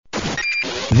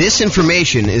This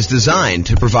information is designed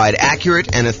to provide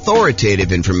accurate and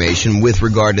authoritative information with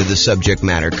regard to the subject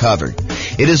matter covered.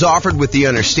 It is offered with the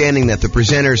understanding that the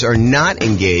presenters are not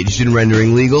engaged in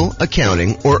rendering legal,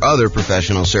 accounting, or other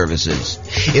professional services.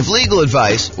 If legal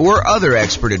advice or other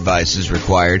expert advice is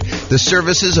required, the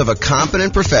services of a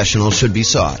competent professional should be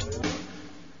sought.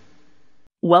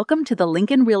 Welcome to the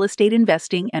Lincoln Real Estate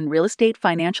Investing and Real Estate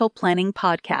Financial Planning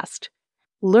Podcast.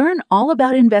 Learn all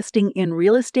about investing in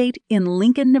real estate in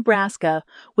Lincoln, Nebraska,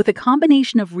 with a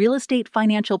combination of real estate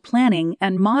financial planning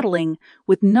and modeling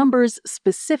with numbers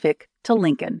specific to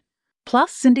Lincoln,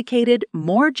 plus syndicated,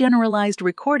 more generalized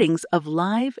recordings of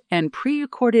live and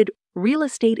pre-recorded real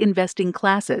estate investing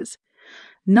classes,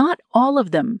 not all of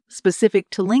them specific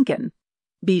to Lincoln.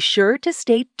 Be sure to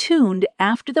stay tuned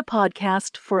after the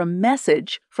podcast for a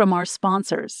message from our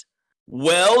sponsors.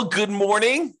 Well, good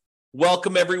morning.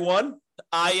 Welcome, everyone.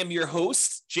 I am your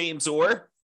host, James Orr,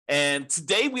 and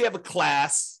today we have a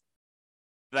class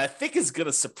that I think is going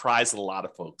to surprise a lot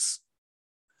of folks.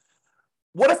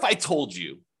 What if I told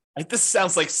you, this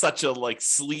sounds like such a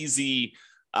sleazy,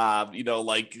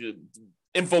 infomercial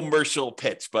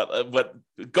pitch, but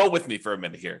go with me for a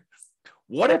minute here.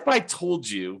 What if I told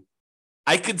you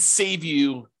I could save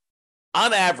you,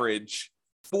 on average,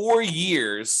 4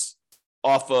 years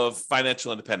off of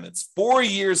financial independence, 4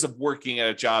 years of working at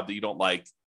a job that you don't like,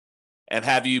 and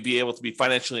have you be able to be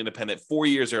financially independent 4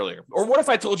 years earlier? Or what if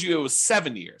I told you it was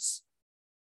 7 years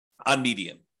on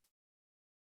median?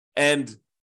 And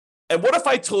what if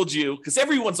I told you, because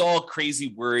everyone's all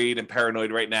crazy worried and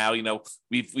paranoid right now,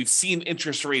 we've seen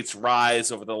interest rates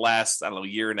rise over the last,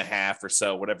 year and a half or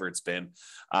so, whatever it's been.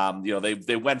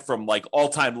 They went from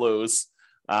all-time lows.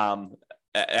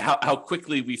 How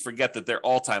quickly we forget that they're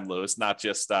all-time lows, not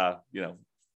just,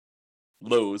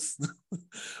 lows,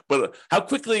 but how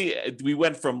quickly we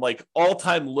went from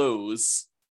all-time lows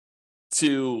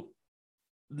to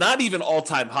not even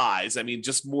all-time highs.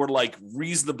 Just more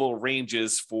reasonable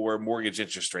ranges for mortgage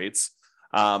interest rates,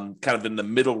 kind of in the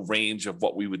middle range of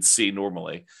what we would see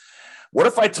normally. What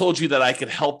if I told you that I could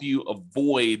help you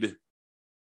avoid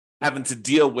having to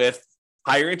deal with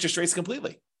higher interest rates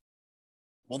completely?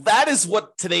 Well, that is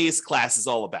what today's class is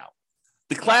all about.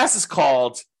 The class is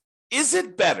called, Is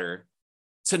It Better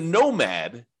to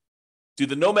Nomad, do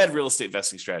the Nomad real estate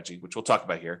investing strategy, which we'll talk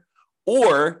about here,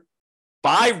 or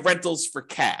buy rentals for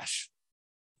cash?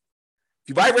 If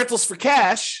you buy rentals for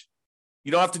cash,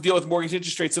 you don't have to deal with mortgage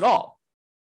interest rates at all.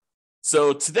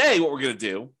 So today, what we're going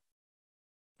to do,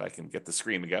 if I can get the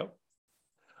screen to go,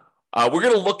 we're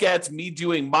going to look at me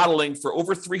doing modeling for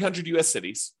over 300 U.S.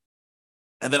 cities.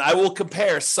 And then I will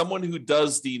compare someone who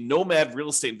does the Nomad real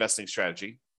estate investing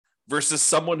strategy versus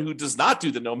someone who does not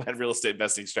do the Nomad real estate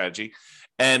investing strategy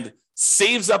and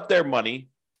saves up their money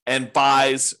and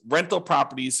buys rental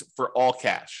properties for all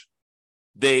cash.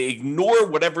 They ignore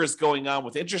whatever is going on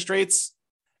with interest rates.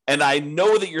 And I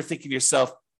know that you're thinking to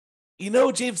yourself,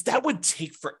 James, that would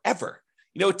take forever.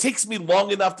 It takes me long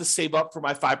enough to save up for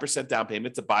my 5% down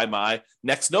payment to buy my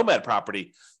next Nomad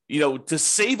property. To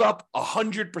save up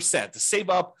 100%, to save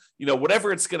up,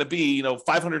 whatever it's going to be,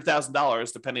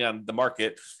 $500,000, depending on the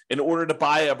market, in order to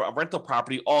buy a rental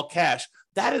property, all cash,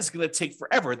 that is going to take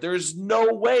forever. There's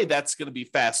no way that's going to be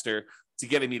faster to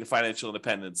getting me to financial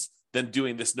independence than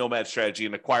doing this Nomad strategy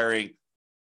and acquiring,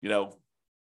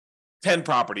 10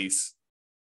 properties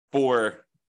for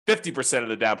 50% of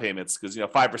the down payments, because,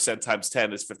 5% times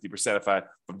 10 is 50% if I'm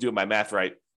doing my math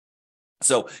right.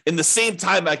 So in the same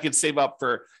time I could save up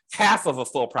for half of a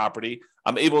full property,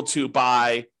 I'm able to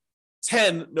buy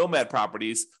 10 Nomad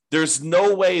properties. There's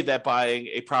no way that buying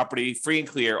a property free and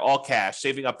clear, all cash,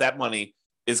 saving up that money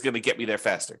is going to get me there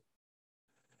faster.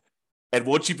 And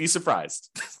won't you be surprised?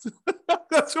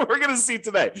 That's what we're going to see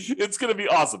today. It's going to be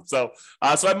awesome. So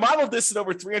I modeled this in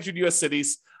over 300 U.S.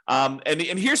 cities. And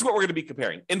here's what we're going to be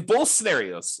comparing. In both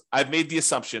scenarios, I've made the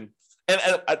assumption,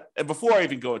 and before I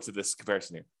even go into this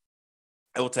comparison here,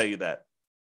 I will tell you that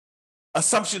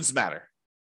assumptions matter.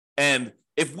 And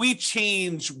if we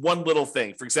change one little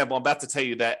thing, for example, I'm about to tell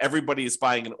you that everybody is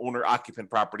buying an owner-occupant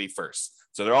property first.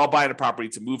 So they're all buying a property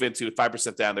to move into at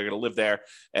 5% down. They're going to live there,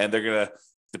 and they're going to,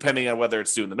 depending on whether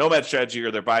it's doing the Nomad strategy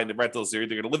or they're buying the rentals, they're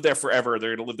either going to live there forever or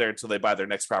they're going to live there until they buy their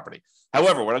next property.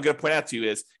 However, what I'm going to point out to you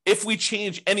is if we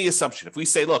change any assumption, if we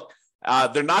say, look,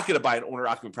 they're not going to buy an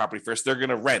owner-occupant property first. They're going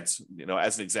to rent,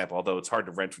 as an example, although it's hard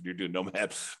to rent when you're doing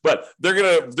Nomad, but they're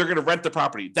going to rent the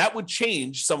property. That would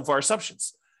change some of our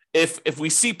assumptions. If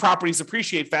we see properties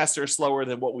appreciate faster or slower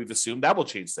than what we've assumed, that will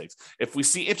change things. If we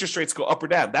see interest rates go up or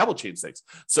down, that will change things.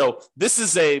 So this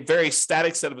is a very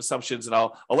static set of assumptions, and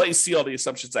I'll let you see all the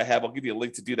assumptions I have. I'll give you a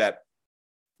link to do that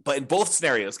But in both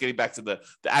scenarios, getting back to the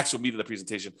actual meat of the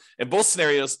presentation, in both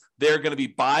scenarios, they're going to be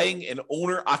buying an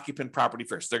owner-occupant property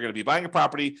first. They're going to be buying a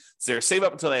property. So they're save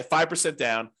up until they have 5%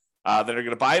 down. Then they're going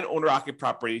to buy an owner-occupant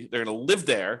property. They're going to live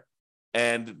there,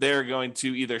 and they're going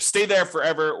to either stay there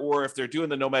forever, or if they're doing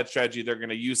the Nomad strategy, they're going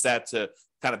to use that to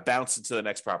kind of bounce into the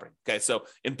next property. Okay, so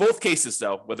in both cases,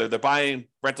 though, whether they're buying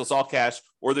rentals all cash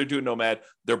or they're doing Nomad,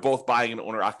 they're both buying an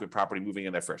owner-occupant property, moving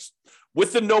in there first.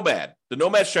 With the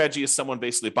Nomad strategy is someone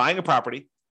basically buying a property,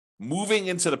 moving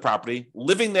into the property,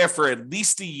 living there for at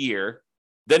least a year,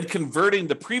 then converting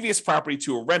the previous property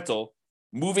to a rental,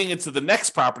 moving into the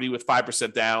next property with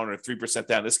 5% down or 3%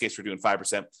 down. In this case, we're doing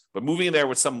 5%, but moving in there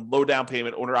with some low down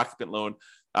payment, owner-occupant loan,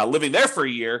 living there for a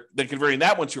year, then converting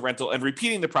that one to rental and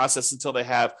repeating the process until they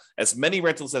have as many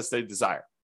rentals as they desire.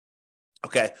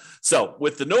 Okay, so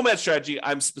with the Nomad strategy,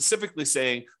 I'm specifically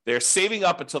saying they're saving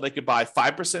up until they could buy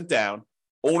 5% down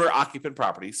owner-occupant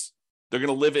properties. They're going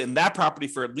to live in that property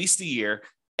for at least a year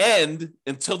and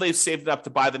until they've saved up to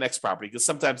buy the next property, because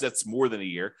sometimes that's more than a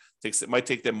year. It might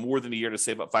take them more than a year to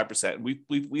save up 5%. And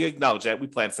we acknowledge that. We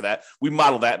plan for that. We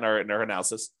model that in our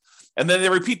analysis. And then they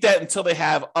repeat that until they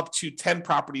have up to 10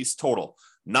 properties total,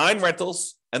 9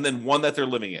 rentals, and then 1 that they're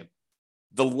living in.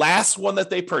 The last one that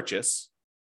they purchase,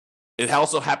 it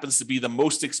also happens to be the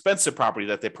most expensive property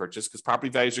that they purchase because property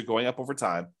values are going up over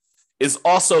time, is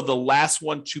also the last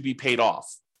one to be paid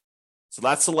off. So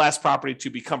that's the last property to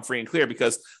become free and clear,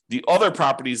 because the other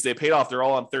properties they paid off, they're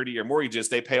all on 30-year mortgages.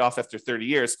 They pay off after 30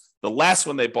 years. The last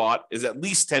one they bought is at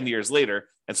least 10 years later.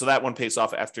 And so that one pays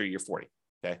off after year 40.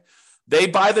 Okay. They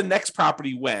buy the next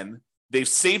property when they've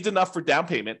saved enough for down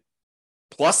payment,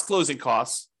 plus closing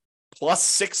costs, plus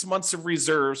 6 months of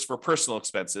reserves for personal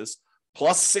expenses,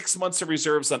 plus 6 months of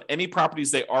reserves on any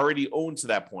properties they already own to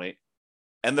that point,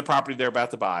 and the property they're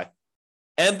about to buy.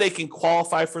 And they can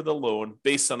qualify for the loan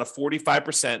based on a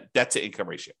 45% debt to income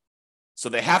ratio. So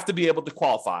they have to be able to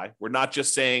qualify. We're not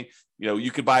just saying,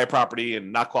 you could buy a property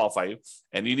and not qualify you.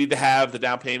 And you need to have the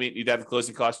down payment, you need to have the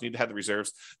closing costs, you need to have the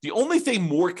reserves. The only thing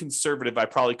more conservative I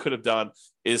probably could have done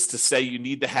is to say you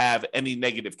need to have any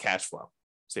negative cash flow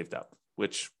saved up,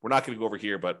 which we're not going to go over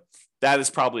here, but that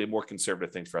is probably a more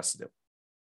conservative thing for us to do.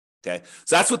 Okay.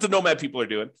 So that's what the Nomad people are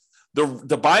doing.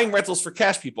 The buying rentals for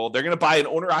cash people, they're going to buy an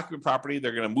owner-occupant property.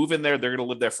 They're going to move in there. They're going to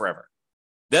live there forever.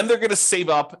 Then they're going to save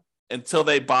up until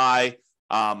they buy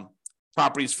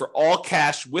properties for all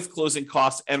cash with closing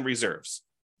costs and reserves.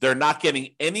 They're not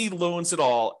getting any loans at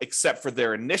all except for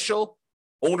their initial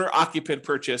owner-occupant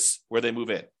purchase where they move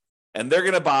in. And they're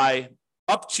going to buy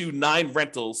up to 9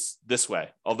 rentals this way.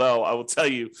 Although I will tell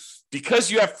you,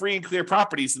 because you have free and clear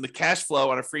properties, and the cash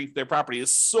flow on a free and clear property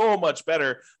is so much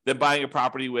better than buying a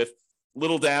property with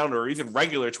little down or even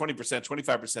regular 20%,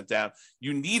 25% down,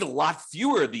 you need a lot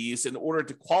fewer of these in order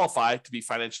to qualify to be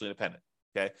financially independent.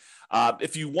 Okay.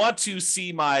 If you want to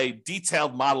see my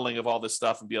detailed modeling of all this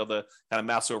stuff and be able to kind of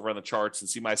mouse over on the charts and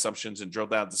see my assumptions and drill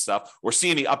down to stuff or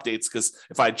see any updates, because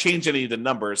if I change any of the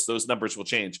numbers, those numbers will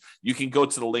change. You can go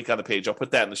to the link on the page. I'll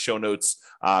put that in the show notes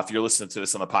if you're listening to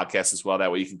this on the podcast as well.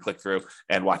 That way you can click through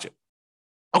and watch it.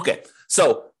 Okay.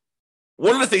 So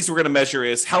one of the things we're going to measure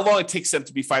is how long it takes them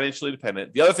to be financially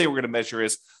independent. The other thing we're going to measure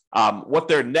is what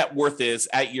their net worth is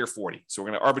at year 40. So we're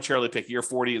going to arbitrarily pick year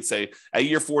 40 and say at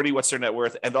year 40, what's their net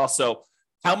worth? And also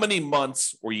how many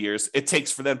months or years it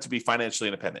takes for them to be financially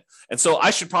independent. And so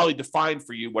I should probably define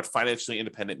for you what financially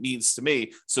independent means to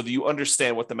me so that you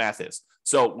understand what the math is.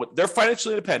 So they're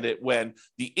financially independent when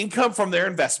the income from their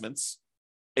investments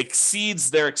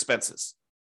exceeds their expenses.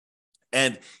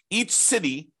 And each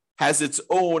city has its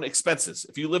own expenses.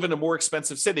 If you live in a more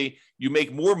expensive city, you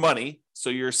make more money, so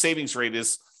your savings rate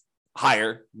is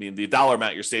higher. I mean, the dollar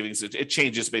amount you're saving, it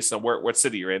changes based on what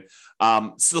city you're in.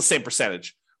 Still the same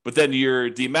percentage. But then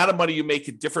the amount of money you make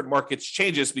in different markets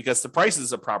changes because the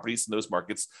prices of properties in those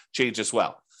markets change as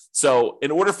well. So in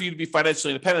order for you to be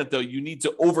financially independent, though, you need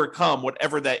to overcome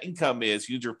whatever that income is.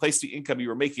 You need to replace the income you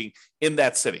were making in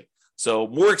that city. So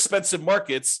more expensive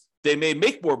markets, they may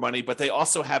make more money, but they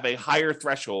also have a higher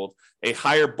threshold, a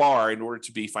higher bar in order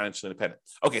to be financially independent.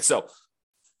 Okay, so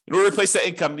in order to replace that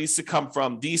income, it needs to come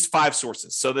from these 5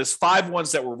 sources. So there's 5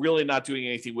 ones that we're really not doing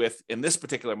anything with in this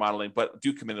particular modeling, but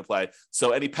do come into play.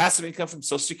 So any passive income from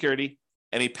Social Security,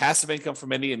 any passive income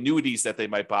from any annuities that they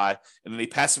might buy, and any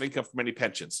passive income from any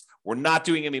pensions. We're not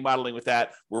doing any modeling with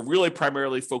that. We're really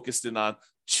primarily focused in on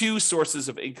 2 sources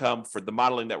of income for the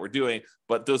modeling that we're doing,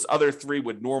 but those other 3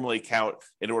 would normally count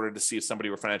in order to see if somebody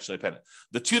were financially independent.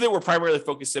 The 2 that we're primarily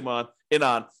focusing on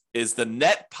is the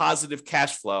net positive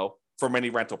cash flow from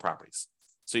any rental properties.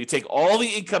 So you take all the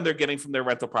income they're getting from their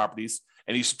rental properties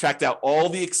and you subtract out all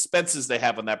the expenses they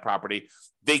have on that property,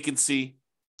 vacancy,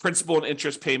 principal and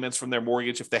interest payments from their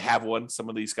mortgage if they have one. Some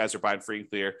of these guys are buying free and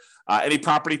clear. Any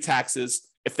property taxes.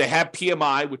 If they have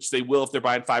PMI, which they will if they're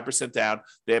buying 5% down,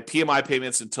 they have PMI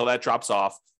payments until that drops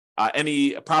off.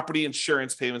 Any property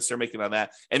insurance payments they're making on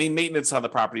that, any maintenance on the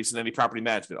properties, and any property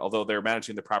management, although they're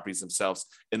managing the properties themselves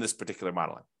in this particular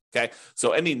modeling. Okay,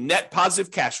 so any net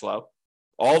positive cash flow,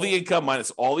 all the income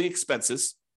minus all the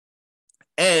expenses.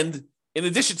 And in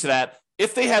addition to that,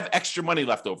 if they have extra money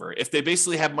left over, if they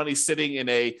basically have money sitting in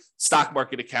a stock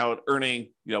market account earning,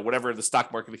 whatever the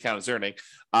stock market account is earning,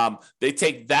 they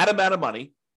take that amount of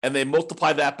money and they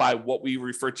multiply that by what we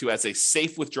refer to as a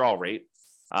safe withdrawal rate.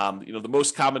 The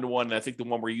most common one, and I think the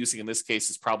one we're using in this case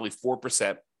is probably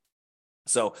 4%.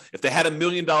 So if they had $1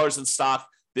 million in stock,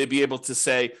 they'd be able to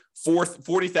say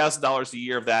 $40,000 a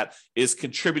year of that is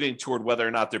contributing toward whether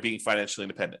or not they're being financially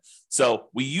independent. So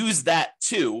we use that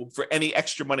too for any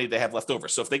extra money they have left over.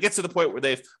 So if they get to the point where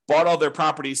they've bought all their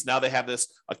properties, now they have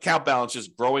this account balance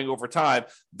just growing over time,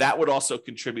 that would also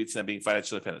contribute to them being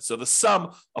financially independent. So the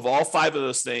sum of all 5 of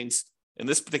those things, in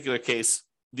this particular case,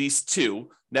 these 2,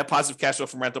 net positive cash flow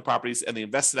from rental properties and the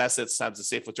invested assets times the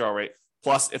safe withdrawal rate,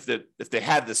 plus if they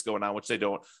had this going on, which they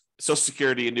don't, Social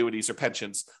Security, annuities, or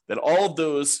pensions, that all of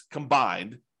those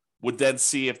combined would then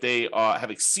see if they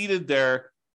have exceeded their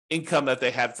income that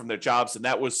they had from their jobs. And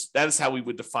that is how we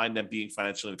would define them being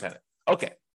financially independent.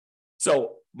 Okay.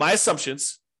 So my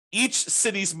assumptions, each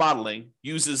city's modeling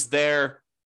uses their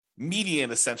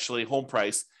median, essentially, home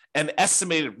price and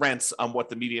estimated rents on what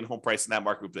the median home price in that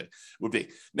market would be.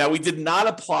 Now, we did not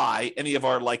apply any of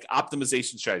our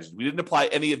optimization strategies. We didn't apply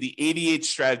any of the 88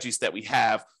 strategies that we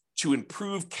have to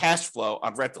improve cash flow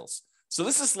on rentals. So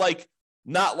this is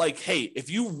not like, hey, if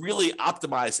you really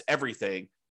optimize everything,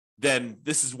 then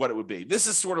this is what it would be. This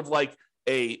is sort of like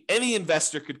any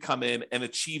investor could come in and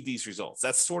achieve these results.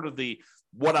 That's sort of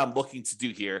what I'm looking to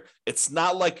do here. It's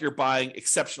not like you're buying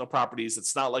exceptional properties.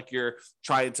 It's not like you're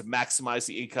trying to maximize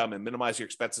the income and minimize your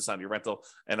expenses on your rental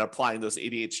and applying those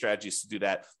 88 strategies to do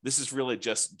that. This is really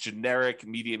just generic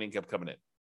median income coming in.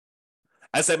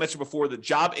 As I mentioned before, the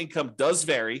job income does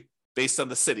vary based on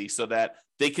the city so that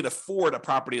they can afford a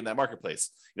property in that marketplace.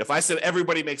 If I said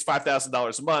everybody makes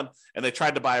 $5,000 a month and they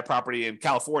tried to buy a property in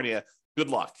California, good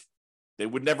luck. They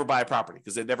would never buy a property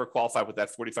because they never qualify with that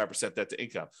 45% debt to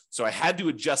income. So I had to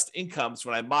adjust incomes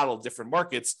when I modeled different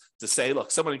markets to say,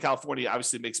 look, someone in California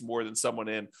obviously makes more than someone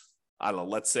in, I don't know,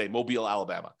 let's say Mobile,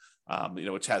 Alabama,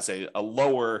 which has a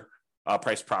lower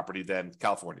price property than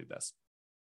California does.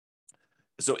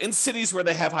 So in cities where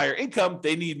they have higher income,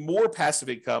 they need more passive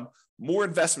income, more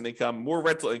investment income, more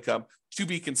rental income to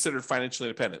be considered financially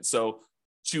independent. So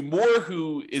to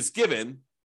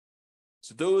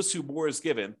those who more is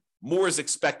given, more is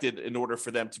expected in order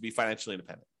for them to be financially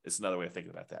independent. It's another way of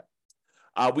thinking about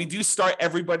that. We do start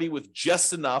everybody with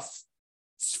just enough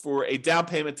for a down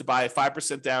payment to buy a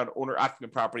 5% down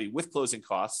owner-occupant property with closing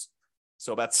costs.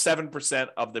 So about 7%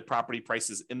 of the property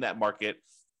prices in that market.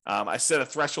 I set a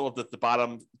threshold at the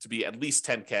bottom to be at least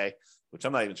 10K, which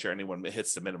I'm not even sure anyone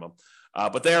hits the minimum.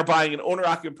 But they are buying an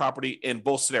owner-occupant property in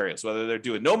both scenarios, whether they're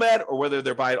doing Nomad or whether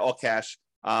they're buying all cash.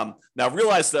 Now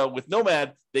realize though, with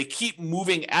Nomad, they keep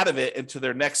moving out of it into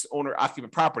their next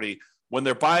owner-occupant property. When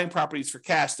they're buying properties for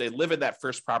cash, they live in that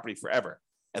first property forever.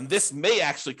 And this may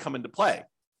actually come into play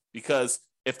because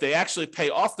if they actually pay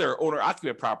off their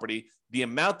owner-occupant property, the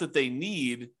amount that they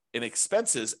need in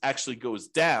expenses actually goes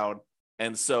down.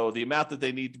 And so the amount that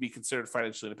they need to be considered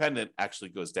financially independent actually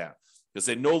goes down because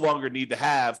they no longer need to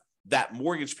have that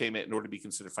mortgage payment in order to be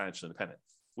considered financially independent,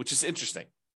 which is interesting.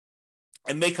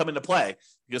 And may come into play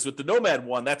because with the Nomad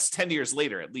one, that's 10 years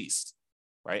later at least,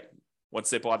 right?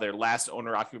 Once they bought their last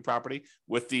owner-occupant property.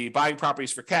 With the buying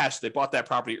properties for cash, they bought that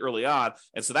property early on,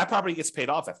 and so that property gets paid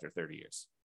off after 30 years.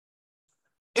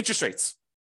 Interest rates.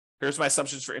 Here's my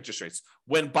assumptions for interest rates.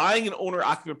 When buying an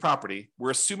owner-occupant property,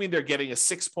 we're assuming they're getting a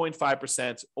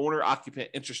 6.5% owner-occupant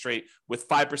interest rate with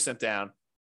 5% down.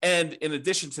 And in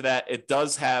addition to that, it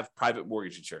does have private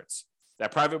mortgage insurance.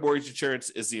 That private mortgage insurance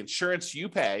is the insurance you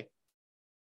pay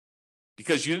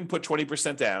because you didn't put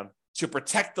 20% down to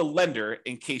protect the lender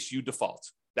in case you default.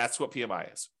 That's what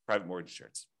PMI is, private mortgage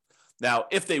insurance. Now,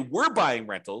 if they were buying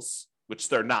rentals, which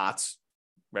they're not,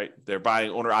 right? They're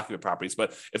buying owner-occupant properties,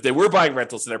 but if they were buying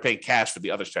rentals and they're paying cash for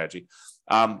the other strategy,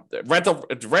 rental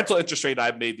interest rate,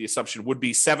 I've made the assumption would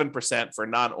be 7% for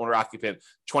non-owner-occupant,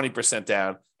 20%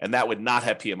 down, and that would not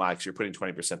have PMI because you're putting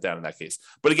 20% down in that case.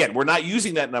 But again, we're not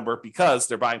using that number because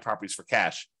they're buying properties for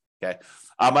cash. Okay.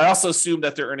 I also assume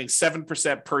that they're earning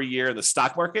 7% per year in the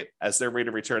stock market as their rate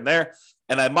of return there.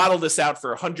 And I modeled this out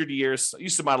for 100 years. I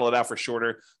used to model it out for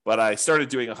shorter, but I started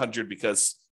doing 100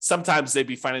 because sometimes they'd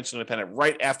be financially independent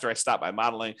right after I stopped my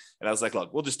modeling. And I was like,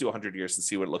 look, we'll just do 100 years and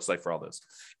see what it looks like for all those.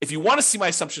 If you want to see my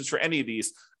assumptions for any of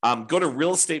these, go to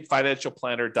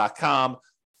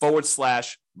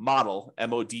realestatefinancialplanner.com/model,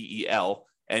 MODEL,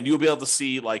 and you'll be able to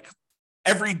see like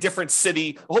every different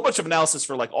city, a whole bunch of analysis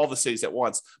for like all the cities at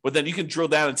once. But then you can drill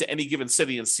down into any given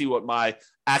city and see what my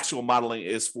actual modeling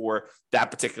is for that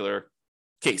particular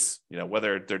case,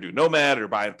 whether they're doing Nomad or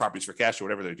buying properties for cash or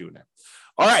whatever they're doing there.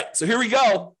 All right, so here we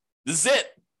go. This is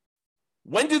it.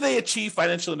 When do they achieve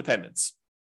financial independence?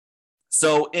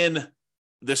 So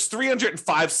there's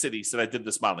 305 cities that I did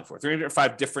this modeling for,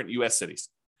 305 different US cities.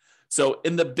 So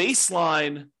in the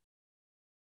baseline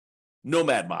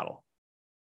Nomad model,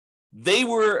 they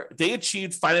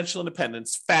achieved financial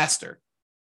independence faster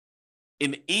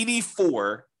in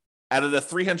 84 out of the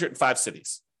 305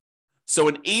 cities. So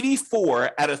in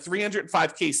 84 out of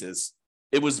 305 cases,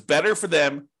 it was better for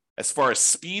them as far as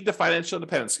speed to financial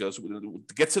independence goes, to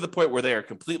get to the point where they are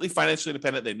completely financially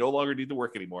independent. They no longer need to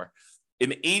work anymore.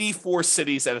 In 84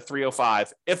 cities out of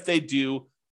 305, if they do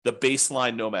the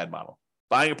baseline Nomad model,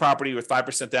 buying a property with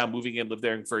 5% down, moving in, live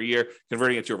there for a year,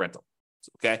 converting it to a rental.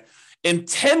 Okay. In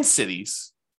 10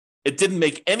 cities, it didn't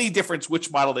make any difference which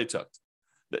model they took.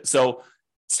 So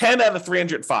 10 out of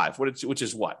 305, which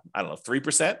is what? I don't know,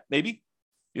 3% maybe?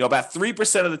 About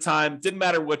 3% of the time, didn't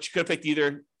matter what, you could have picked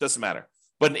either, doesn't matter.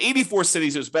 But in 84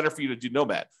 cities, it was better for you to do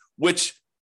Nomad, which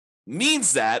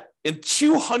means that in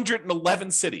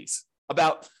 211 cities,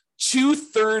 about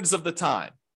 2/3 of the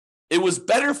time, it was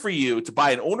better for you to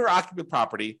buy an owner-occupant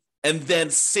property and then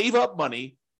save up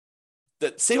money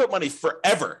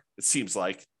forever, it seems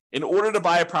like, in order to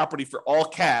buy a property for all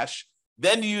cash,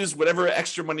 then use whatever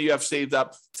extra money you have saved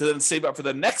up to then save up for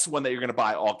the next one that you're going to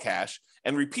buy all cash,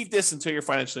 and repeat this until you're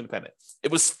financially independent. It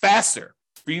was faster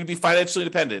for you to be financially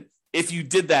independent if you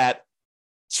did that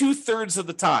 2/3 of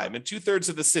the time in 2/3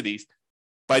 of the cities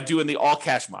by doing the all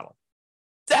cash model.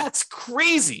 That's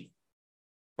crazy,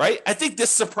 right? I think this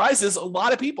surprises a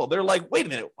lot of people. They're like, wait a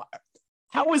minute,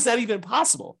 how is that even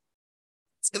possible?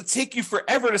 It's going to take you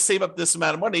forever to save up this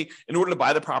amount of money in order to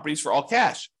buy the properties for all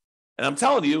cash. And I'm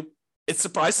telling you, it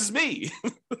surprises me.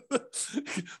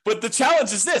 But the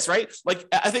challenge is this, right? Like,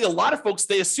 I think a lot of folks,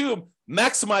 they assume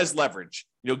maximize leverage,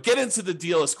 get into the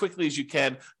deal as quickly as you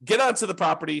can, get onto the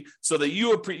property so that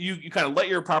you kind of let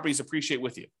your properties appreciate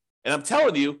with you. And I'm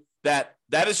telling you that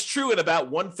is true in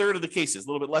about 1/3 of the cases, a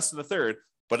little bit less than a third,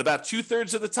 but about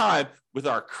 2/3 of the time with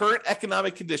our current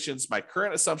economic conditions, my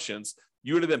current assumptions,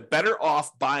 you would have been better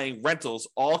off buying rentals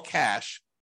all cash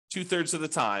 2/3 of the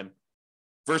time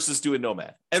versus doing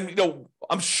Nomad. And,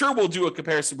 I'm sure we'll do a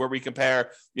comparison where we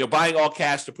compare, buying all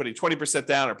cash to putting 20%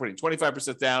 down or putting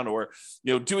 25% down, or,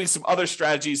 doing some other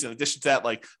strategies in addition to that,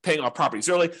 like paying off properties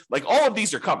early. Like, all of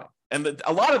these are coming. And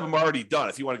a lot of them are already done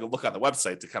if you want to go look on the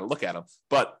website to kind of look at them.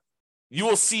 But you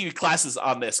will see classes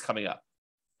on this coming up.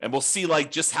 And we'll see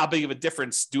like just how big of a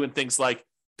difference doing things like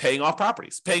paying off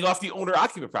properties, paying off the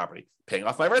owner-occupant property, paying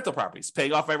off my rental properties,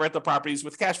 paying off my rental properties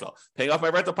with cash flow, paying off my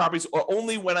rental properties or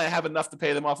only when I have enough to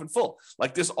pay them off in full.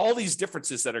 Like, there's all these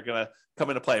differences that are going to come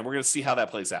into play, and we're going to see how that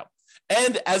plays out.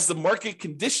 And as the market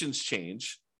conditions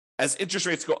change, as interest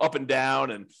rates go up and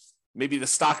down, and maybe the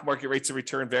stock market rates of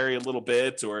return vary a little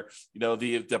bit, or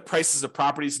the prices of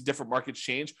properties in different markets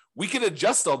change, we can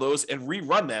adjust all those and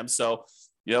rerun them. So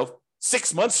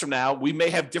 6 months from now, we may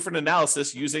have different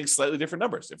analysis using slightly different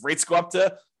numbers. If rates go up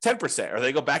to 10% or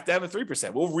they go back down to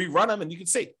 3%, we'll rerun them and you can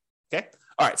see. Okay.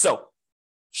 All right. So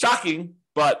shocking,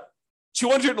 but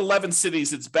 211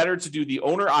 cities, it's better to do the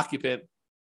owner occupant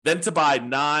than to buy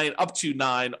up to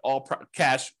nine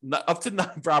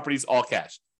properties, all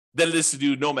cash, than it is to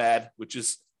do Nomad, which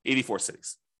is 84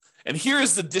 cities. And here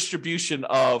is the distribution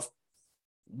of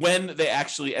when they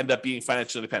actually end up being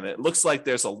financially independent. It looks like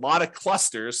there's a lot of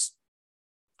clusters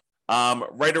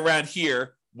right around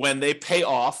here when they pay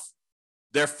off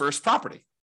their first property.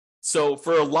 So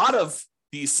for a lot of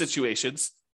these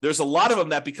situations, there's a lot of them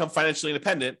that become financially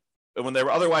independent when they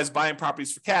were otherwise buying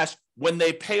properties for cash when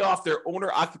they pay off their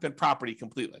owner-occupant property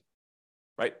completely,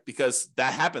 right? Because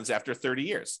that happens after 30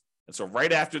 years. And so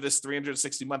right after this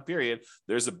 360-month period,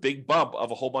 there's a big bump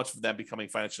of a whole bunch of them becoming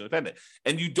financially independent.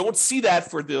 And you don't see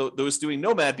that for those doing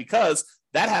Nomad because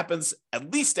that happens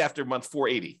at least after month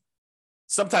 480.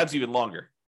 Sometimes even longer.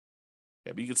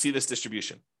 Yeah, but you can see this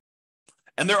distribution.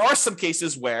 And there are some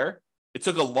cases where it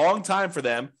took a long time for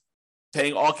them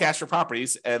paying all cash for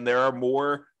properties, and there are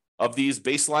more of these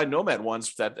baseline Nomad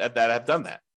ones that have done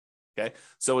that. Okay,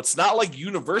 so it's not like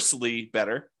universally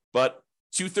better, but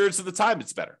 2/3 of the time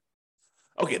it's better.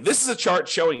 Okay, this is a chart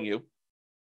showing you.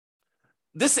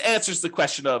 This answers the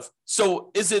question of,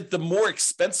 so is it the more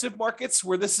expensive markets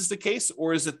where this is the case,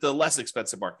 or is it the less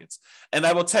expensive markets? And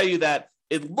I will tell you that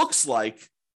it looks like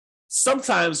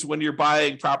sometimes when you're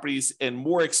buying properties in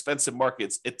more expensive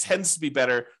markets, it tends to be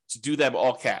better to do them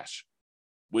all cash,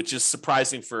 which is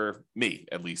surprising for me,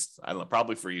 at least. I don't know,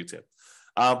 probably for you too.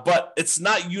 But it's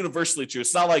not universally true.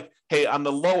 It's not like, hey, on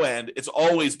the low end, it's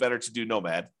always better to do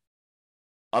Nomad.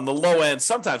 On the low end,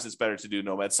 sometimes it's better to do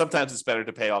Nomad. Sometimes it's better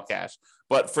to pay all cash.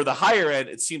 But for the higher end,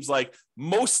 it seems like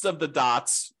most of the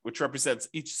dots, which represents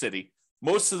each city,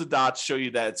 most of the dots show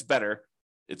you that it's better.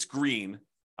 It's green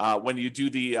when you do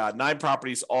the 9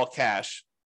 properties all cash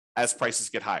as prices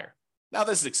get higher. Now,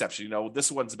 this is an exception.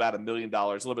 This one's about $1 million, a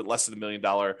little bit less than $1 million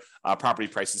property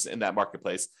prices in that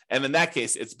marketplace. And in that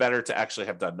case, it's better to actually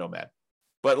have done Nomad.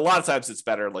 But a lot of times it's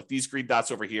better, like these green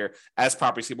dots over here, as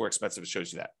properties get more expensive, it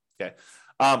shows you that. Okay.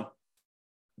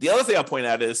 The other thing I'll point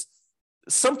out is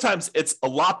sometimes it's a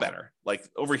lot better. Like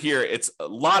over here, it's a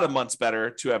lot of months better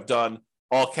to have done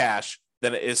all cash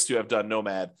than it is to have done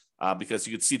Nomad because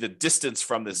you can see the distance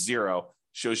from this 0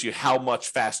 shows you how much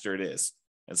faster it is.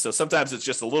 And so sometimes it's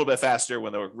just a little bit faster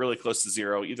when they're really close to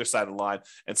 0, either side of the line.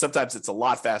 And sometimes it's a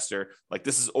lot faster. Like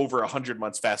this is over 100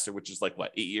 months faster, which is like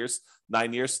what, 8 years,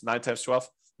 9 years, 9 times 12,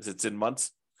 it's in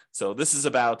months. So this is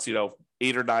about,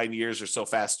 8 or 9 years or so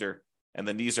faster. And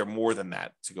then these are more than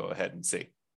that to go ahead and see.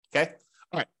 Okay.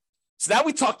 All right. So now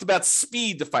we talked about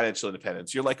speed to financial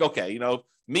independence. You're like, okay,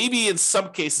 maybe in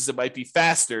some cases it might be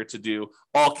faster to do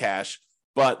all cash,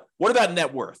 but what about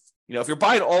net worth? If you're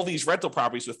buying all these rental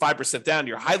properties with 5% down,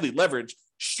 you're highly leveraged.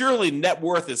 Surely net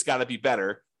worth has got to be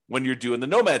better when you're doing the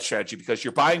Nomad strategy because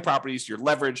you're buying properties, your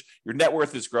leverage, your net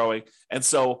worth is growing. And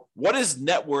so what is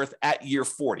net worth at year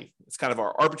 40? It's kind of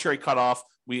our arbitrary cutoff.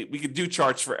 We could do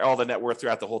charts for all the net worth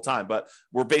throughout the whole time, but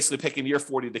we're basically picking year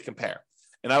 40 to compare.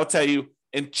 And I will tell you,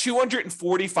 in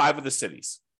 245 of the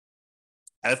cities,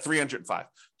 out of 305,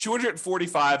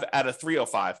 245 out of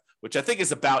 305, which I think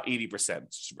is about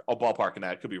 80%. I'll ballpark in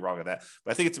that. I could be wrong on that,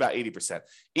 but I think it's about 80%.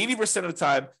 80% of the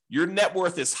time, your net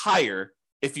worth is higher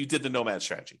if you did the Nomad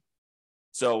strategy.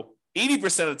 So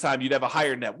 80% of the time, you'd have a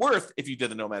higher net worth if you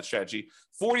did the Nomad strategy.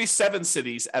 47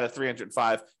 cities out of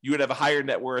 305, you would have a higher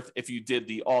net worth if you did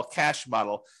the all cash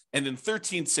model. And in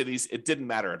 13 cities, it didn't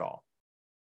matter at all.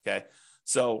 Okay.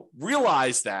 So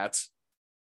realize that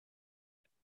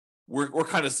we're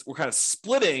kind of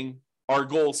splitting our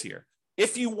goals here.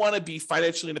 If you want to be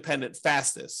financially independent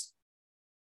fastest,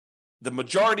 the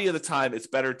majority of the time, it's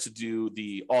better to do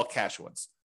the all cash ones.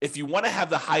 If you want to have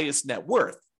the highest net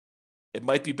worth, it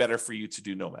might be better for you to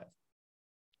do Nomad.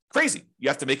 Crazy. You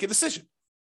have to make a decision.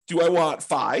 Do I want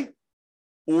FI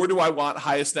or do I want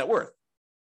highest net worth?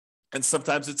 And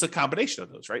sometimes it's a combination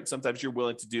of those, right? Sometimes you're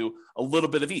willing to do a little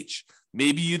bit of each.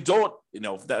 Maybe you don't,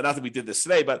 not that we did this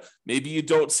today, but maybe you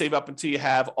don't save up until you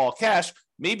have all cash.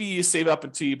 Maybe you save up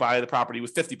until you buy the property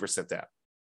with 50% down.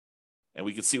 And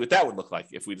we can see what that would look like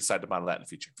if we decide to model that in the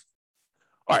future.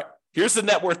 All right, here's the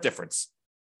net worth difference.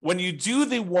 When you do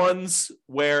the ones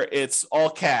where it's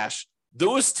all cash,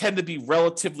 those tend to be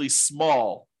relatively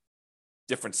small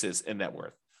differences in net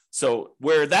worth. So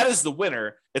where that is the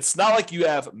winner, it's not like you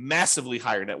have massively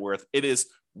higher net worth. It is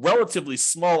relatively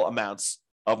small amounts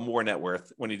of more net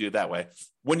worth when you do it that way.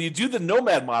 When you do the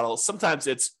Nomad model, sometimes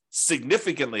it's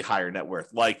significantly higher net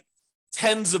worth, like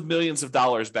tens of millions of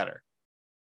dollars better.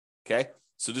 Okay.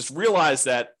 So just realize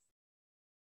that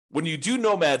when you do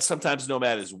Nomad, sometimes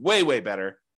Nomad is way, way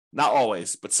better. Not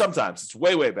always, but sometimes it's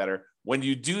way, way better. When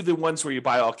you do the ones where you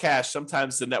buy all cash,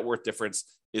 sometimes the net worth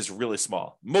difference is really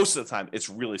small. Most of the time, it's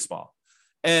really small.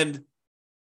 And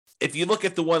if you look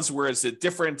at the ones where it's a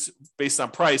different based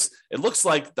on price, it looks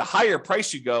like the higher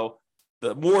price you go,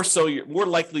 the more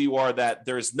likely you are that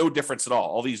there is no difference at all.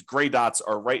 All these gray dots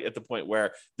are right at the point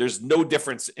where there's no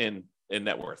difference in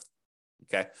net worth.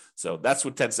 Okay, so that's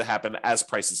what tends to happen as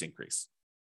prices increase.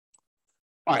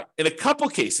 All right, in a couple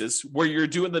cases where you're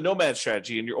doing the Nomad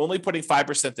strategy and you're only putting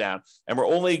 5% down and we're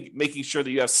only making sure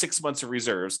that you have 6 months of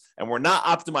reserves and we're not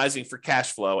optimizing for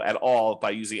cash flow at all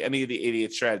by using any of the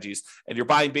 88 strategies, and you're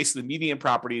buying basically median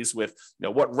properties with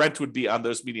what rent would be on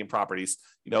those median properties,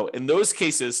 in those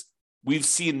cases, we've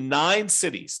seen 9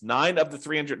 cities, 9 of the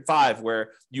 305,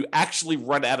 where you actually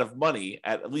run out of money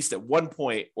at least at one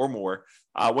point or more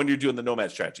when you're doing the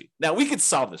Nomad strategy. Now, we could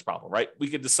solve this problem, right? We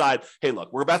could decide, hey,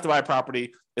 look, we're about to buy a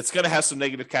property. It's going to have some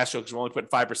negative cash flow because we're only putting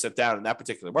 5% down in that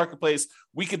particular marketplace.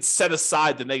 We could set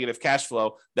aside the negative cash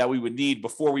flow that we would need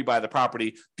before we buy the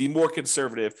property, be more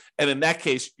conservative. And in that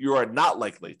case, you are not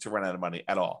likely to run out of money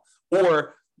at all.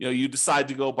 Or you decide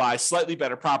to go buy slightly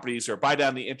better properties or buy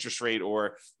down the interest rate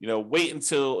or, wait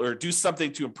until or do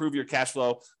something to improve your cash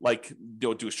flow, like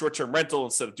do a short-term rental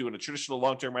instead of doing a traditional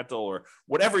long-term rental or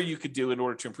whatever you could do in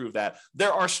order to improve that.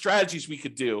 There are strategies we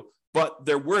could do, but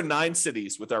there were 9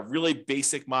 cities with our really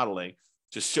basic modeling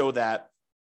to show that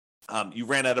you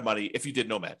ran out of money if you did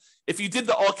Nomad. If you did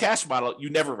the all cash model,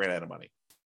 you never ran out of money.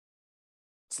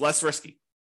 It's less risky.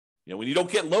 When you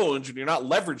don't get loans, when you're not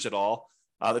leveraged at all,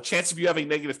 the chance of you having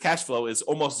negative cash flow is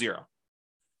almost zero.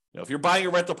 If you're buying a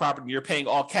rental property and you're paying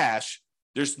all cash,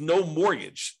 there's no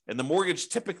mortgage. And the mortgage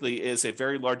typically is a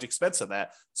very large expense on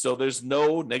that. So there's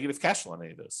no negative cash flow on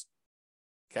any of those.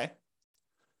 Okay.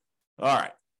 All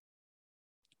right.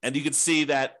 And you can see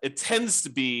that it tends to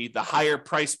be the higher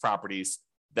price properties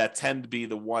that tend to be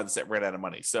the ones that ran out of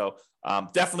money. So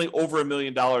definitely over $1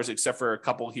 million, except for a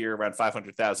couple here around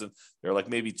 500,000. There are like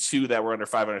maybe 2 that were under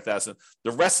 500,000.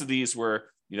 The rest of these were,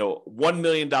 $1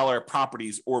 million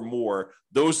properties or more.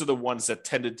 Those are the ones that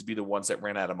tended to be the ones that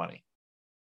ran out of money.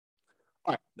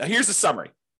 All right, now here's the summary.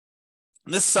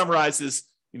 And this summarizes,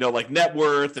 like net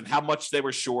worth and how much they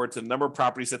were short and the number of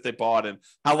properties that they bought and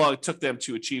how long it took them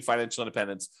to achieve financial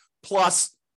independence,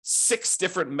 plus 6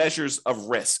 different measures of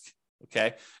risk.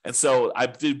 Okay. And so I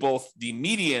did both the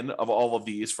median of all of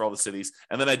these for all the cities,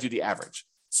 and then I do the average.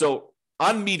 So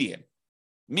on median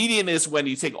is when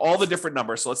you take all the different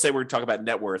numbers. So let's say we're talking about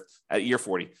net worth at year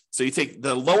 40. So you take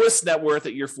the lowest net worth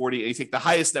at year 40 and you take the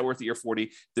highest net worth at year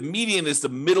 40. The median is the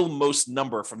middlemost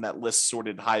number from that list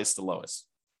sorted highest to lowest.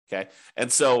 Okay.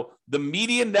 And so the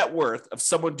median net worth of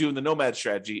someone doing the Nomad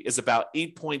strategy is about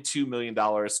 $8.2 million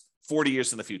 40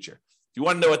 years in the future. If you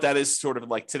want to know what that is, sort of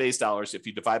like today's dollars, if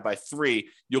you divide by 3,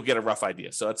 you'll get a rough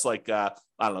idea. So it's like,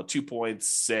 2.6,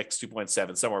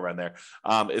 2.7, somewhere around there,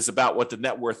 is about what the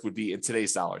net worth would be in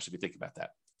today's dollars, if you think about that.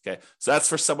 Okay. So that's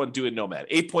for someone doing Nomad.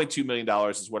 $8.2 million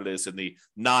is what it is in the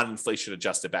non-inflation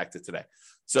adjusted back to today.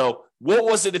 So what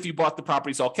was it if you bought the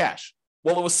properties all cash?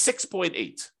 Well, it was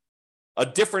 6.8, a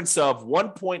difference of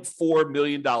 $1.4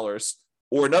 million.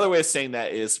 Or another way of saying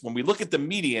that is when we look at the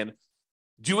median,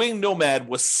 doing Nomad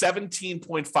was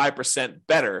 17.5%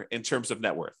 better in terms of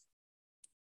net worth.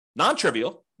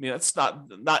 Non-trivial. It's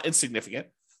not insignificant.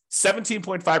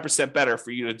 17.5% better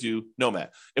for you to do Nomad.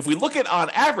 If we look at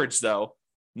on average, though,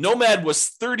 Nomad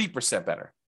was 30%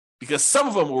 better because some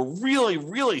of them were really,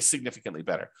 really significantly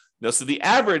better. So the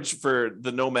average for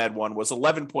the Nomad one was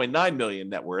 11.9 million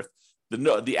net worth.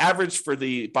 The average for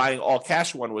the buying all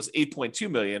cash one was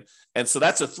 8.2 million. And so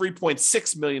that's a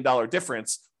 $3.6 million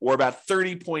difference, or about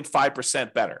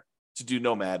 30.5% better to do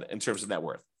Nomad in terms of net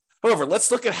worth. However,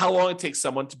 let's look at how long it takes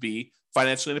someone to be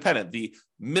financially independent, the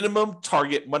minimum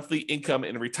target monthly income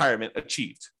in retirement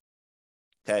achieved.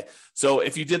 Okay, so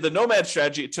if you did the Nomad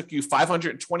strategy, it took you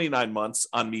 529 months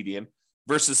on median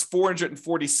versus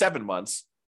 447 months.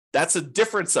 That's a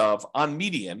difference of, on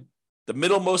median, the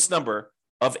middlemost number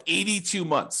of 82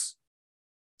 months.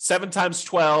 7 times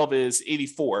 12 is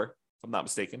 84, if I'm not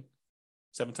mistaken.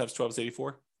 7 times 12 is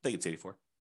 84. I think it's 84.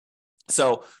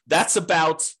 So that's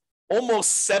about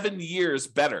almost 7 years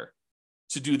better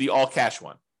to do the all cash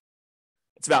one.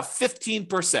 It's about 15%,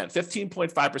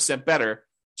 15.5% better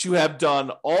to have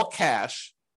done all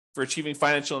cash for achieving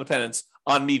financial independence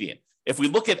on median. If we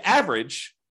look at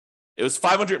average, it was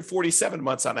 547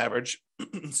 months on average,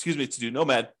 to do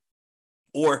Nomad,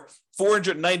 or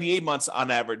 498 months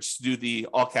on average to do the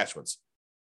all cash ones.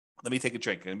 Let me take a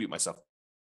drink and mute myself.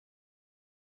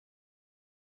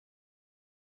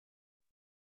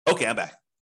 Okay, I'm back.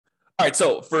 All right,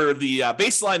 so for the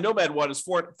baseline Nomad one is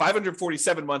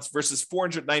 547 months versus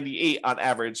 498 on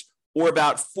average, or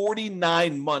about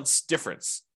 49 months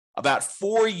difference. About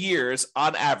 4 years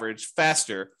on average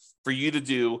faster for you to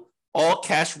do all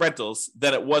cash rentals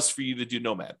than it was for you to do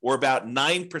Nomad, or about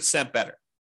 9% better.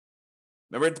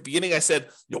 Remember at the beginning I said,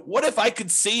 what if I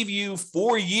could save you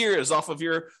 4 years off of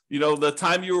your, the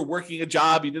time you were working a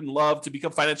job you didn't love to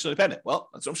become financially independent? Well,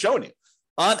 that's what I'm showing you.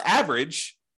 On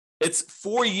average, it's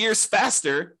 4 years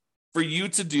faster for you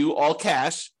to do all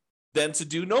cash than to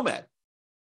do Nomad.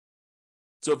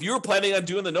 So if you were planning on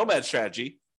doing the Nomad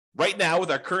strategy right now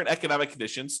with our current economic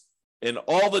conditions in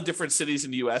all the different cities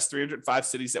in the U.S., 305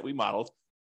 cities that we modeled,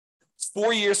 it's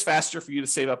 4 years faster for you to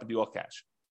save up and do all cash.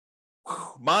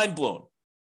 Mind blown.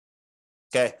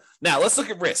 Okay, now let's look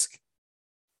at risk.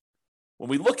 When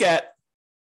we look at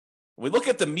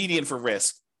the median for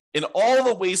risk, in all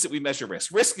the ways that we measure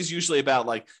risk. Risk is usually about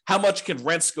like how much can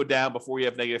rents go down before you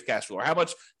have negative cash flow, or how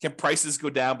much can prices go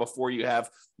down before you have,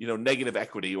 negative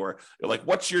equity, or like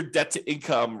what's your debt to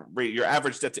income rate, your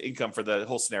average debt to income for the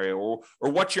whole scenario, or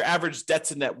what's your average debt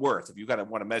to net worth. If you kind of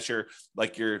want to measure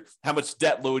like how much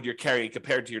debt load you're carrying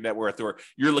compared to your net worth, or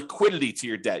your liquidity to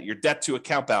your debt to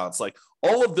account balance, like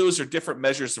all of those are different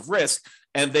measures of risk.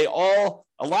 And a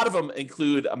lot of them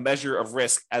include a measure of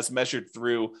risk as measured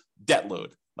through debt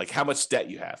load, like how much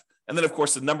debt you have. And then, of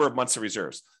course, the number of months of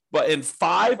reserves. But in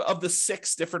 5 of the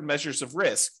 6 different measures of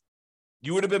risk,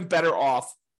 you would have been better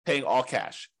off paying all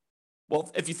cash.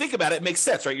 Well, if you think about it, it makes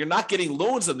sense, right? You're not getting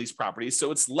loans on these properties,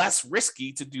 so it's less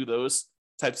risky to do those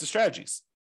types of strategies.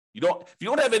 If you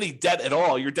don't have any debt at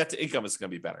all, your debt to income is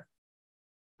going to be better,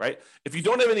 right? If you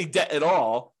don't have any debt at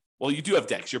all, well, you do have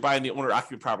debt because you're buying the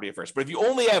owner-occupant property at first. But if you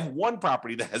only have one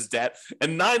property that has debt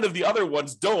and 9 of the other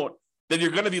ones don't, then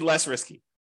you're going to be less risky.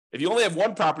 If you only have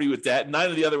one property with debt, 9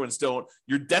 of the other ones don't,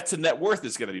 your debt to net worth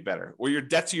is going to be better, or your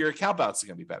debt to your account balance is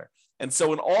going to be better. And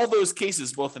so in all those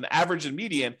cases, both in average and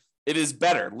median, it is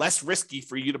better, less risky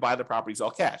for you to buy the properties all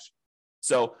cash.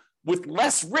 So with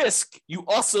less risk, you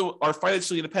also are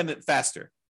financially independent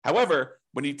faster. However,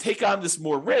 when you take on this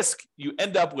more risk, you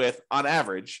end up with, on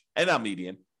average and on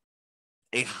median,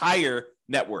 a higher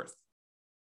net worth.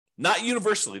 Not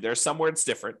universally. There's somewhere it's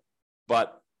different,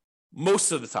 but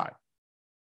most of the time.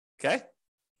 Okay?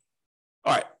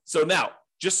 All right. So now,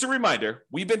 just a reminder,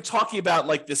 we've been talking about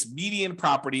like this median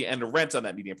property and the rent on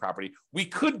that median property. We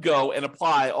could go and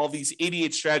apply all these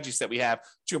 88 strategies that we have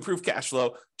to improve cash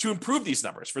flow, to improve these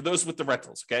numbers for those with the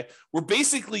rentals. Okay? We're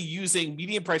basically using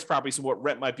median price properties and what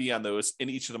rent might be on those in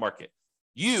each of the market.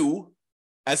 You,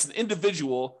 as an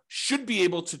individual, should be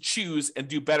able to choose and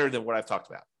do better than what I've talked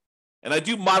about. And I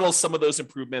do model some of those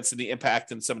improvements and the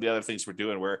impact and some of the other things we're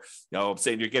doing where, I'm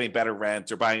saying you're getting better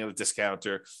rent or buying at a discount,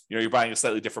 or, you're buying a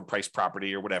slightly different price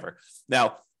property or whatever.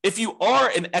 Now, if you are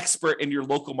an expert in your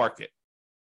local market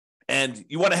and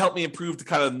you want to help me improve the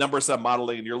kind of numbers I'm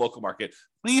modeling in your local market,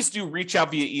 please do reach out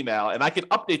via email and I can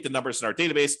update the numbers in our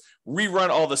database, rerun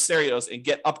all the scenarios, and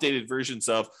get updated versions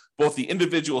of both the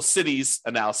individual cities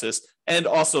analysis and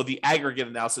also the aggregate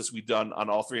analysis we've done on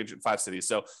all 305 cities.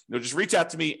 So, just reach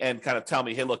out to me and kind of tell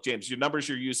me, hey, look, James, your numbers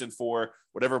you're using for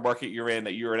whatever market you're in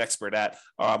that you're an expert at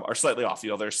are slightly off.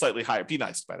 They're slightly higher. Be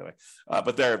nice, by the way.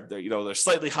 But they're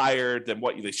slightly higher than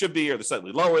what they should be, or they're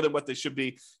slightly lower than what they should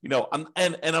be. I'm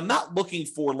not looking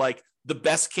for like the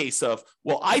best case of,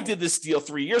 well, I did this deal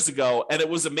 3 years ago and it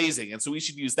was amazing, and so we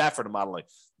should use that for the modeling.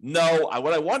 No,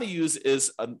 what I want to use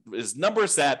is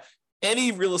numbers that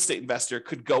any real estate investor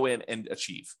could go in and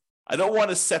achieve. I don't want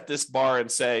to set this bar and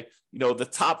say, the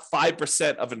top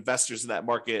 5% of investors in that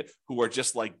market who are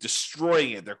just like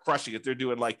destroying it, they're crushing it, they're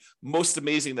doing like most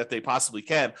amazing that they possibly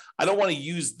can. I don't want to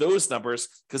use those numbers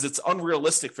because it's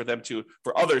unrealistic for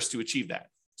others to achieve that.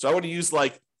 So I want to use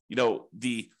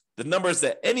the numbers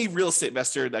that any real estate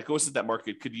investor that goes into that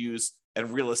market could use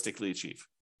and realistically achieve.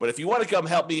 But if you want to come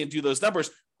help me and do those numbers,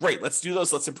 great, let's do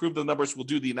those. Let's improve the numbers. We'll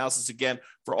do the analysis again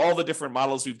for all the different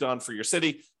models we've done for your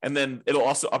city. And then it'll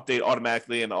also update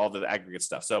automatically and all the aggregate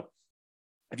stuff. So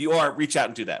if you are, reach out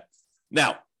and do that.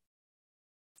 Now,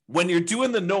 when you're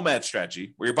doing the Nomad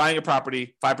strategy, where you're buying a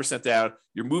property, 5% down,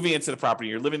 you're moving into the property,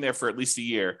 you're living there for at least a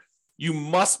year, you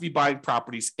must be buying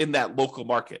properties in that local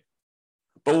market.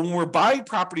 But when we're buying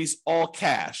properties all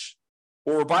cash,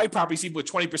 or we're buying properties even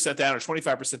with 20% down or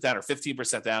 25% down or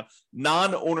 15% down,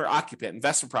 non-owner occupant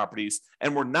investment properties,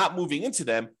 and we're not moving into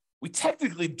them, we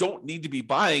technically don't need to be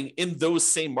buying in those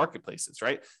same marketplaces,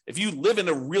 right? If you live in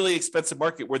a really expensive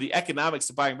market where the economics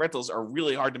of buying rentals are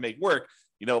really hard to make work,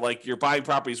 like you're buying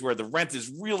properties where the rent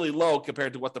is really low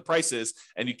compared to what the price is,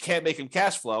 and you can't make them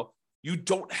cash flow, you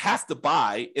don't have to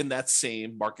buy in that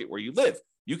same market where you live.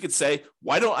 You could say,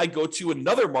 why don't I go to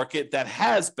another market that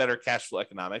has better cash flow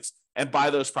economics and buy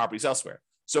those properties elsewhere?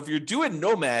 So if you're doing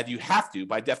Nomad, you have to,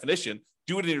 by definition,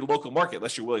 do it in your local market,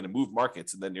 unless you're willing to move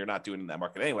markets, and then you're not doing it in that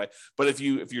market anyway. But if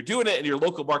you're doing it in your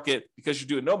local market because you're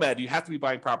doing Nomad, you have to be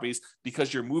buying properties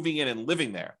because you're moving in and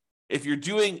living there. If you're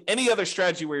doing any other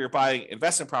strategy where you're buying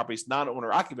investment properties,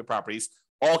 non-owner occupant properties,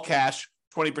 all cash,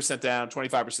 20% down,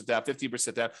 25% down,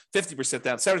 15% down, 50%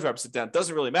 down, 75% down,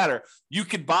 doesn't really matter. You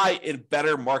can buy in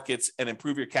better markets and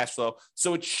improve your cash flow.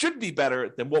 So it should be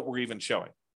better than what we're even showing.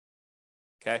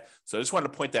 Okay. So I just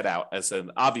wanted to point that out as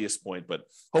an obvious point, but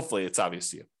hopefully it's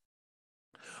obvious to you.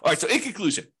 All right. So in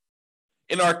conclusion,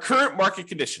 in our current market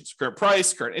conditions, current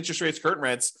price, current interest rates, current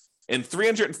rents in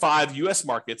 305 US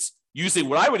markets, using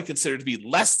what I would consider to be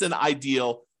less than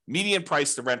ideal median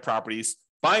price to rent properties,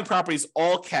 buying properties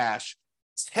all cash,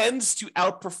 tends to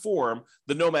outperform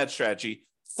the Nomad strategy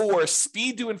for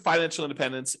speed to financial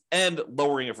independence and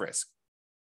lowering of risk.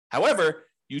 However,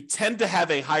 you tend to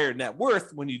have a higher net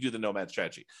worth when you do the Nomad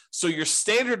strategy. So your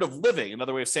standard of living,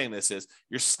 another way of saying this is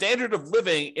your standard of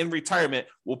living in retirement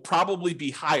will probably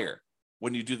be higher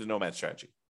when you do the Nomad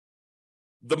strategy.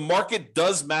 The market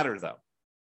does matter though.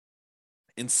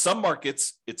 In some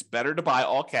markets, it's better to buy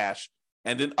all cash,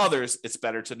 and in others, it's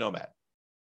better to Nomad.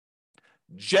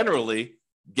 Generally,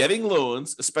 getting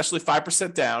loans, especially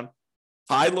 5% down,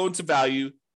 high loan to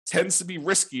value, tends to be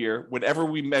riskier whenever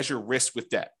we measure risk with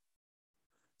debt.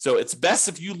 So it's best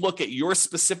if you look at your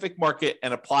specific market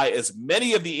and apply as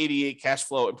many of the 88 cash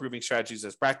flow improving strategies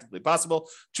as practically possible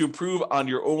to improve on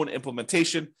your own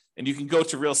implementation. And you can go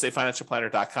to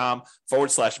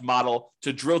realestatefinancialplanner.com/model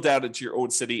to drill down into your own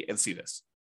city and see this.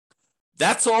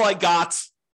 That's all I got.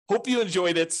 Hope you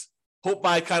enjoyed it. Hope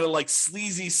my kind of like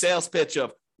sleazy sales pitch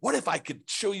of what if I could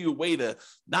show you a way to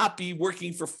not be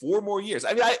working for 4 more years?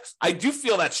 I mean, I do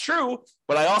feel that's true,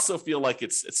 but I also feel like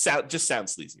it just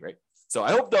sounds sleazy, right? So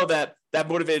I hope, though, that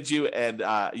motivated you and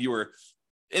you were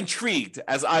intrigued,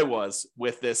 as I was,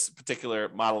 with this particular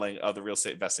modeling of the real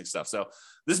estate investing stuff. So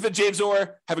this has been James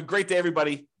Orr. Have a great day,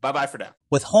 everybody. Bye-bye for now.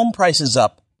 With home prices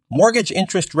up, mortgage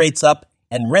interest rates up,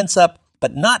 and rents up,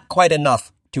 but not quite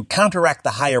enough to counteract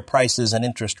the higher prices and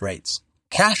interest rates,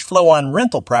 cash flow on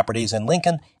rental properties in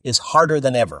Lincoln is harder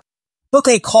than ever. Book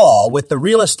a call with the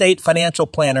Real Estate Financial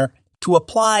Planner to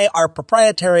apply our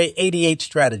proprietary 88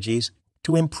 strategies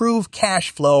to improve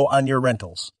cash flow on your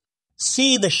rentals.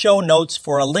 See the show notes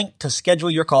for a link to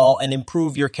schedule your call and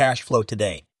improve your cash flow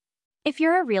today. If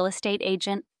you're a real estate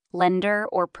agent, lender,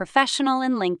 or professional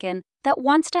in Lincoln that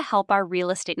wants to help our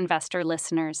real estate investor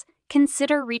listeners,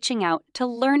 consider reaching out to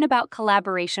learn about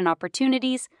collaboration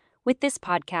opportunities with this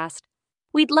podcast.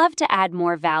 We'd love to add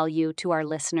more value to our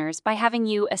listeners by having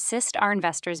you assist our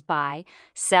investors buy,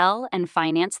 sell, and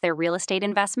finance their real estate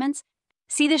investments.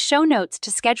 See the show notes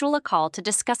to schedule a call to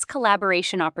discuss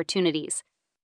collaboration opportunities.